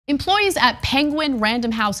Employees at Penguin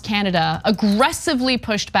Random House Canada aggressively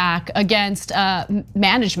pushed back against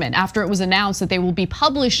management after it was announced that they will be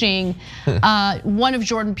publishing one of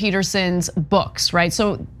Jordan Peterson's books, right?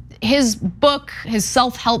 So his book, his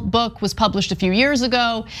self-help book, was published a few years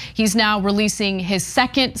ago. He's now releasing his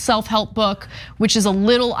second self-help book, which is a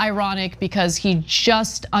little ironic because he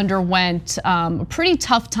just underwent a pretty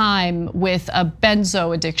tough time with a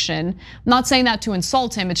benzo addiction. I'm not saying that to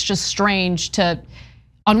insult him, it's just strange to,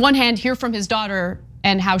 on one hand, hear from his daughter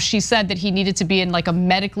and how she said that he needed to be in like a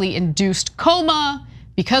medically induced coma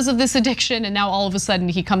because of this addiction, and now all of a sudden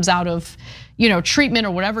he comes out of treatment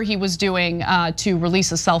or whatever he was doing to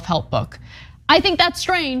release a self-help book. I think that's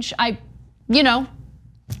strange. Let's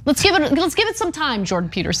give it some time,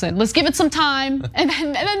 Jordan Peterson. Let's give it some time and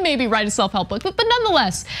then maybe write a self-help book. But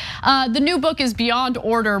nonetheless, the new book is Beyond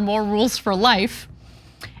Order: More Rules for Life.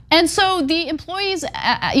 And so the employees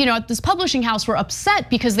at this publishing house were upset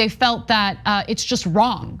because they felt that it's just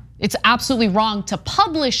wrong. It's absolutely wrong to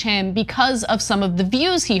publish him because of some of the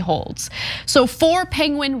views he holds. So 4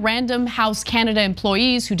 Penguin Random House Canada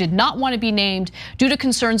employees who did not want to be named due to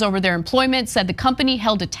concerns over their employment said the company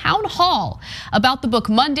held a town hall about the book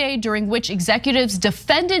Monday, during which executives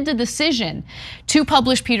defended the decision to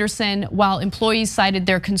publish Peterson, while employees cited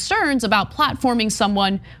their concerns about platforming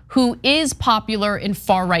someone who is popular in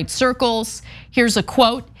far-right circles. Here's a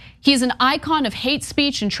quote. He's an icon of hate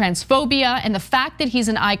speech and transphobia, and the fact that he's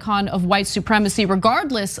an icon of white supremacy,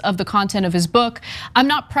 regardless of the content of his book, I'm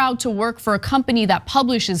not proud to work for a company that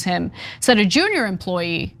publishes him, said a junior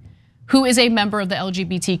employee who is a member of the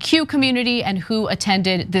LGBTQ community and who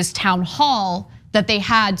attended this town hall that they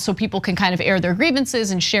had so people can kind of air their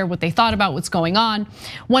grievances and share what they thought about what's going on.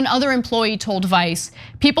 One other employee told Vice,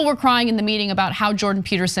 people were crying in the meeting about how Jordan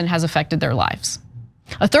Peterson has affected their lives.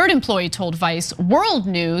 A third employee told Vice World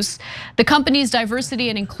News the company's diversity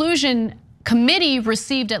and inclusion committee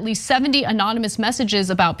received at least 70 anonymous messages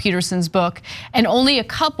about Peterson's book, and only a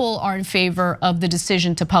couple are in favor of the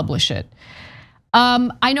decision to publish it.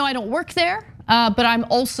 I know I don't work there, but I'm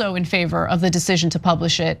also in favor of the decision to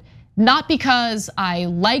publish it. Not because I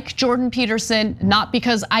like Jordan Peterson, not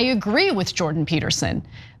because I agree with Jordan Peterson,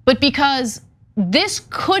 but because this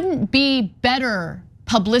couldn't be better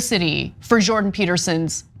publicity for Jordan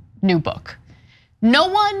Peterson's new book. No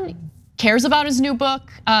one cares about his new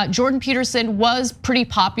book. Jordan Peterson was pretty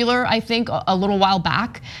popular, I think, a little while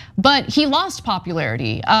back, but he lost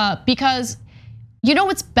popularity because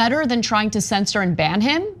what's better than trying to censor and ban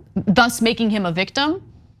him, thus making him a victim?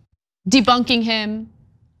 Debunking him,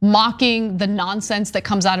 mocking the nonsense that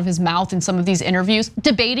comes out of his mouth in some of these interviews,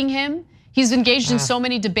 debating him. He's engaged in so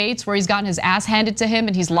many debates where he's gotten his ass handed to him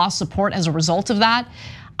and he's lost support as a result of that.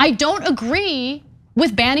 I don't agree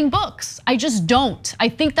with banning books. I just don't. I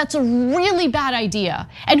think that's a really bad idea.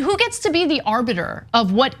 And who gets to be the arbiter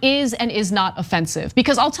of what is and is not offensive?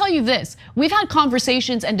 Because I'll tell you this, we've had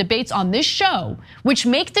conversations and debates on this show which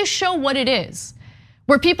make this show what it is,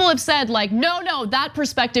 where people have said like, no, that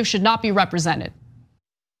perspective should not be represented.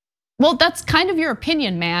 Well, that's kind of your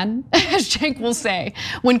opinion, man, as Cenk will say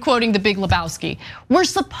when quoting The Big Lebowski. We're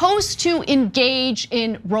supposed to engage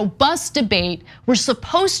in robust debate. We're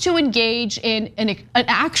supposed to engage in an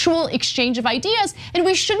actual exchange of ideas, and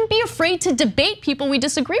we shouldn't be afraid to debate people we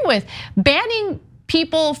disagree with. Banning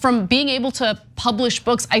people from being able to publish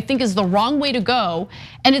books, I think, is the wrong way to go,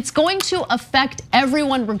 and it's going to affect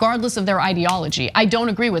everyone regardless of their ideology. I don't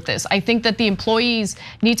agree with this. I think that the employees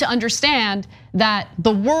need to understand that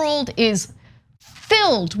the world is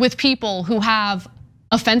filled with people who have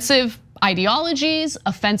offensive ideologies,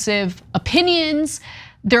 offensive opinions.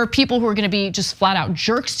 There are people who are gonna be just flat out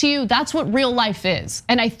jerks to you. That's what real life is.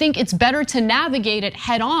 And I think it's better to navigate it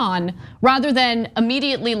head on rather than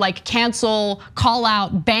immediately like cancel, call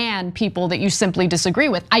out, ban people that you simply disagree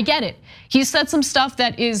with. I get it. He said some stuff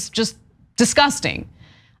that is just disgusting.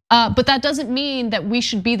 But that doesn't mean that we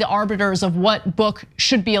should be the arbiters of what book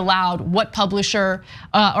should be allowed, what publisher,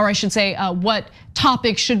 or I should say, what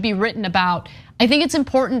topic should be written about. I think it's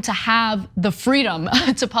important to have the freedom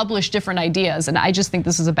to publish different ideas, and I just think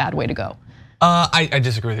this is a bad way to go. I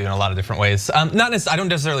disagree with you in a lot of different ways. I don't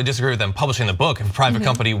necessarily disagree with them publishing the book. If a private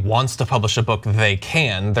company wants to publish a book, they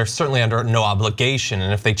can. They're certainly under no obligation,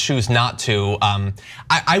 and if they choose not to,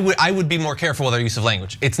 I would be more careful with their use of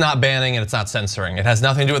language. It's not banning and it's not censoring. It has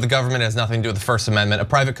nothing to do with the government, it has nothing to do with the First Amendment. A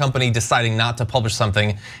private company deciding not to publish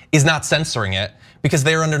something is not censoring it because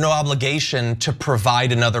they are under no obligation to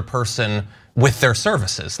provide another person with their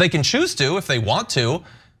services. They can choose to if they want to,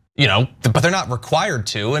 but they're not required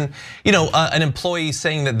to. And an employee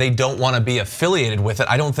saying that they don't want to be affiliated with it,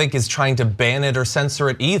 I don't think is trying to ban it or censor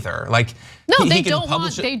it either. Like, no, they don't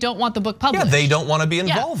want the book published. Yeah, they don't want to be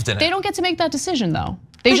involved in it. They don't get to make that decision though.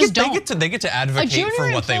 They just don't. They get to advocate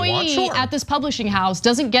for what they want. A junior employee at this publishing house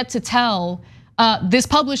doesn't get to tell this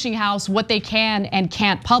publishing house what they can and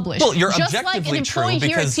can't publish. Well, you're just objectively like an employee true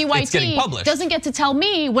here at because it's getting TYT published. doesn't get to tell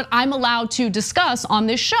me what I'm allowed to discuss on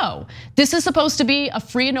this show. This is supposed to be a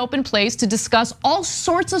free and open place to discuss all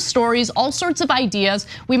sorts of stories, all sorts of ideas.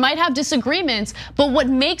 We might have disagreements, but what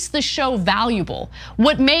makes the show valuable,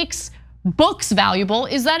 what makes books valuable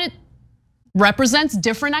is that it represents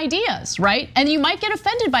different ideas, right? And you might get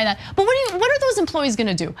offended by that. But what are those employees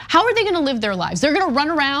gonna do? How are they gonna live their lives? They're gonna run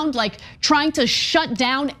around like trying to shut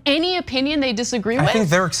down any opinion they disagree with? I think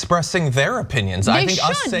they're expressing their opinions. I think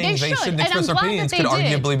us saying they shouldn't express their opinions could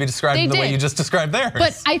arguably be described the way you just described theirs.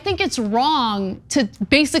 But I think it's wrong to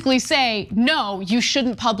basically say, no, you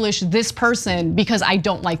shouldn't publish this person because I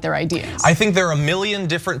don't like their ideas. I think there are a million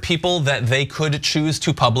different people that they could choose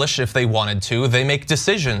to publish if they wanted to. They make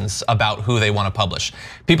decisions about who they want to publish.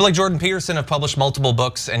 People like Jordan Peterson have published multiple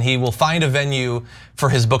books and he will find a venue for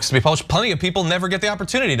his books to be published. Plenty of people never get the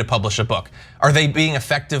opportunity to publish a book. Are they being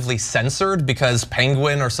effectively censored because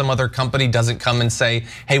Penguin or some other company doesn't come and say,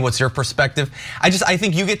 hey, what's your perspective? I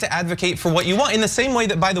think you get to advocate for what you want in the same way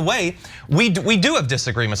that, by the way, we do have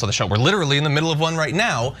disagreements on the show. We're literally in the middle of one right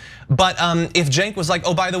now. But if Cenk was like,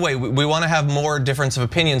 oh, by the way, we want to have more difference of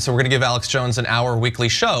opinion, so we're going to give Alex Jones an hour weekly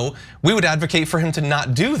show, we would advocate for him to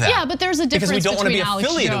not do that. Yeah, but there's a difference because we don't want to be Alex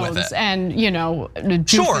affiliated Jones with it. And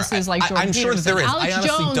doofuses like Jordan I'm sure that there is. Alex I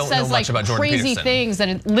honestly Jones don't know much about Jordan crazy Peterson. Things that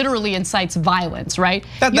it literally incites violence, right?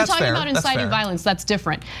 That's You're talking fair. about inciting violence, that's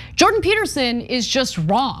different. Jordan Peterson is just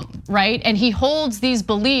wrong, right? And he holds these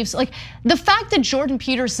beliefs. Like the fact that Jordan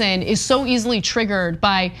Peterson is so easily triggered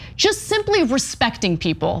by just simply respecting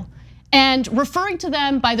people and referring to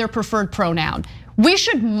them by their preferred pronoun, we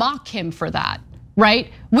should mock him for that,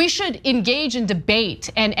 right? We should engage in debate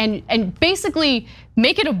and basically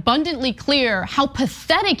make it abundantly clear how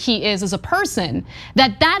pathetic he is as a person,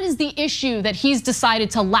 that is the issue that he's decided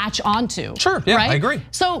to latch onto. Sure, yeah, right? I agree.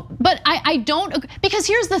 So, but I don't, because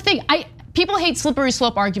here's the thing, people hate slippery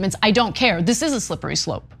slope arguments, I don't care. This is a slippery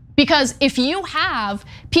slope. Because if you have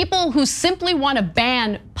people who simply want to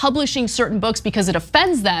ban publishing certain books because it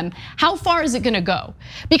offends them, how far is it going to go?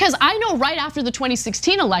 Because I know right after the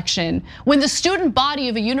 2016 election, when the student body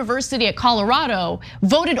of a university at Colorado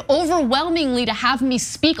voted overwhelmingly to have me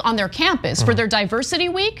speak on their campus for their diversity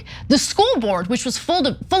week, the school board, which was full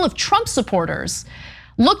of Trump supporters,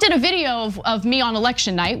 looked at a video of me on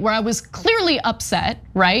election night where I was clearly upset,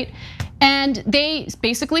 right? And they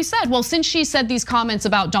basically said, well, since she said these comments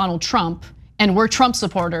about Donald Trump and we're Trump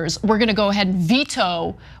supporters, we're gonna go ahead and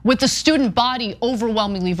veto what the student body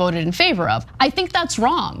overwhelmingly voted in favor of. I think that's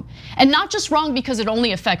wrong. And not just wrong because it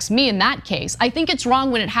only affects me in that case. I think it's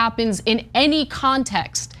wrong when it happens in any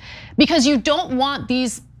context because you don't want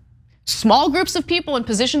these small groups of people in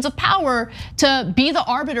positions of power to be the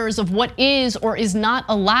arbiters of what is or is not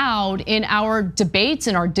allowed in our debates,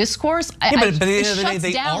 in our discourse. Yeah, but at the end of the day,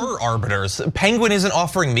 they are arbiters. Penguin isn't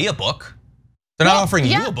offering me a book. They're not offering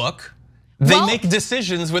you a book. They make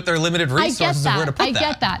decisions with their limited resources of where to put that. I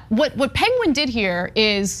get that. What Penguin did here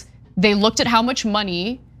is they looked at how much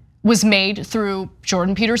money was made through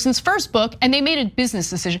Jordan Peterson's first book and they made a business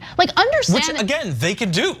decision. Like understand- Which again, they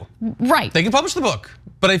can do. Right. They can publish the book.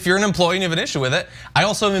 But if you're an employee and you have an issue with it, I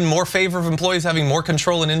also am in more favor of employees having more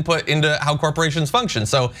control and input into how corporations function.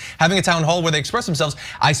 So having a town hall where they express themselves,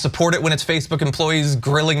 I support it when it's Facebook employees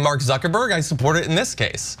grilling Mark Zuckerberg, I support it in this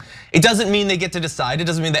case. It doesn't mean they get to decide, it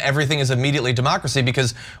doesn't mean that everything is immediately democracy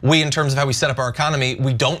because we, in terms of how we set up our economy,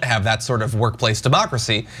 we don't have that sort of workplace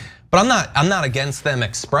democracy. But I'm not against them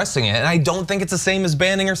expressing it, and I don't think it's the same as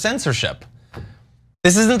banning or censorship.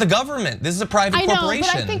 This isn't the government, this is a private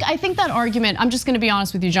corporation. But I think that argument, I'm just gonna be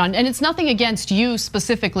honest with you, John, and it's nothing against you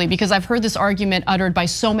specifically because I've heard this argument uttered by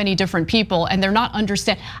so many different people and they're not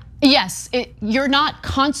understanding. Yes, you're not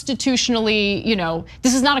constitutionally,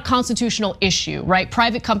 this is not a constitutional issue, right?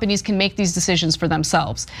 Private companies can make these decisions for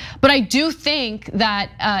themselves. But I do think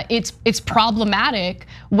that it's problematic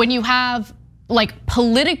when you have like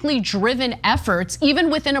politically driven efforts, even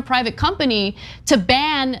within a private company, to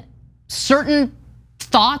ban certain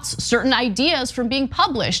thoughts, certain ideas from being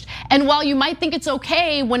published. And while you might think it's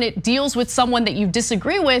okay when it deals with someone that you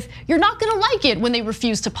disagree with, you're not gonna like it when they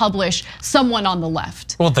refuse to publish someone on the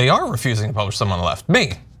left. Well, they are refusing to publish someone on the left,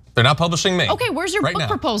 me. They're not publishing me. Okay, where's your book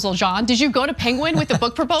proposal, John? Did you go to Penguin with the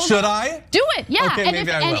book proposal? Should I? Do it, yeah. Okay,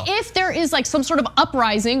 maybe I will. If there is like some sort of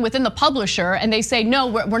uprising within the publisher and they say, no,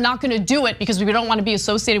 we're not gonna do it because we don't want to be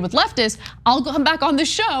associated with leftists, I'll come back on the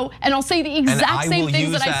show and I'll say the exact same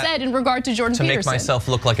things that I said in regard to Jordan Peterson. To make myself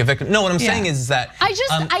look like a victim. No, what I'm saying is that I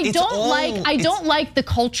don't like the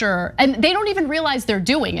culture, and they don't even realize they're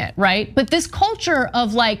doing it, right? But this culture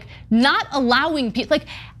of like not allowing people, like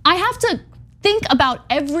I have to think about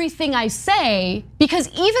everything I say, because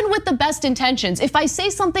even with the best intentions, if I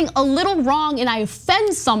say something a little wrong and I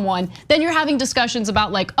offend someone, then you're having discussions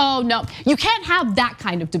about like, oh no, you can't have that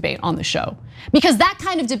kind of debate on the show because that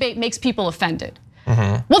kind of debate makes people offended.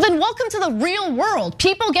 Well then welcome to the real world.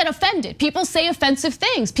 People get offended, people say offensive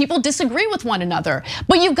things, people disagree with one another,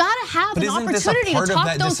 but you gotta have an opportunity to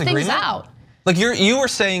talk those things out. Like you were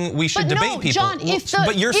saying we should debate people, John,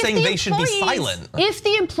 but you're saying they should be silent. If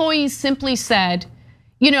the employees simply said,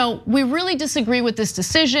 we really disagree with this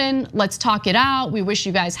decision, let's talk it out, we wish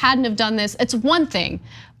you guys hadn't have done this, it's one thing.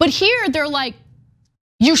 But here they're like,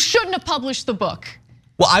 you shouldn't have published the book.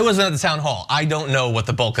 Well, I wasn't at the town hall. I don't know what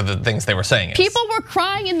the bulk of the things they were saying is. People were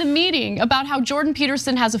crying in the meeting about how Jordan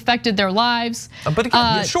Peterson has affected their lives. But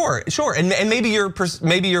again, sure, and maybe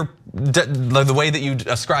the way that you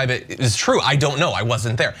describe it is true. I don't know. I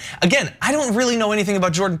wasn't there. Again, I don't really know anything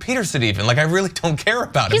about Jordan Peterson even. Like I really don't care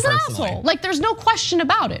about him personally. He's an asshole. Like there's no question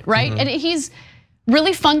about it, right? And he's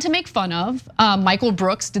really fun to make fun of. Michael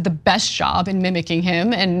Brooks did the best job in mimicking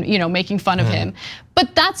him and making fun of him.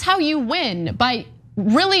 But that's how you win, by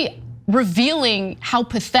really revealing how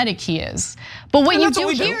pathetic he is. But what you do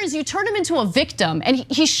here is you turn him into a victim, and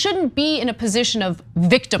he shouldn't be in a position of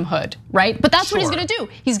victimhood, right? But that's what he's gonna do.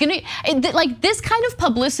 He's gonna, like this kind of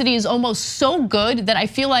publicity is almost so good that I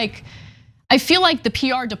feel like the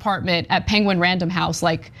PR department at Penguin Random House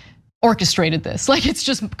like orchestrated this. Like it's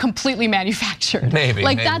just completely manufactured. Maybe.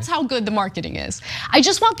 That's how good the marketing is. I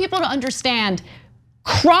just want people to understand,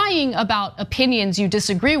 crying about opinions you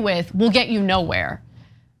disagree with will get you nowhere.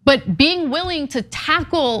 But being willing to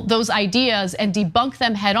tackle those ideas and debunk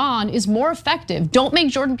them head on is more effective. Don't make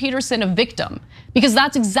Jordan Peterson a victim, because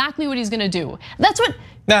that's exactly what he's gonna do. That's what.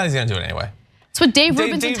 No, he's gonna do it anyway. That's what Dave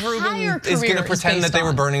Rubin's entire career is gonna pretend that they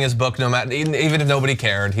were burning his book, no matter, even if nobody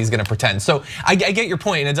cared, he's gonna pretend. So I get your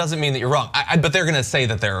point, and it doesn't mean that you're wrong. But they're gonna say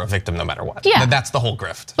that they're a victim no matter what. Yeah, that's the whole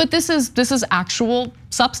grift. But this is actual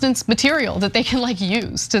substance material that they can like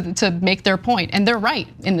use to make their point, and they're right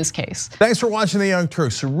in this case. Thanks for watching the Young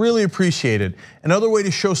Turks. Really appreciate it. Another way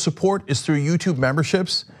to show support is through YouTube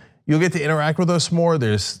memberships. You'll get to interact with us more.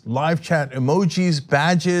 There's live chat emojis,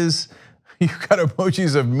 badges. You've got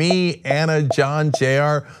emojis of me, Anna, John,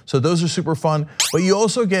 JR. So those are super fun. But you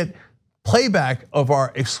also get playback of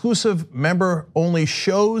our exclusive member-only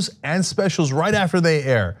shows and specials right after they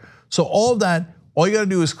air. So all of that, all you gotta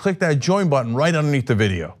do is click that join button right underneath the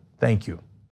video. Thank you.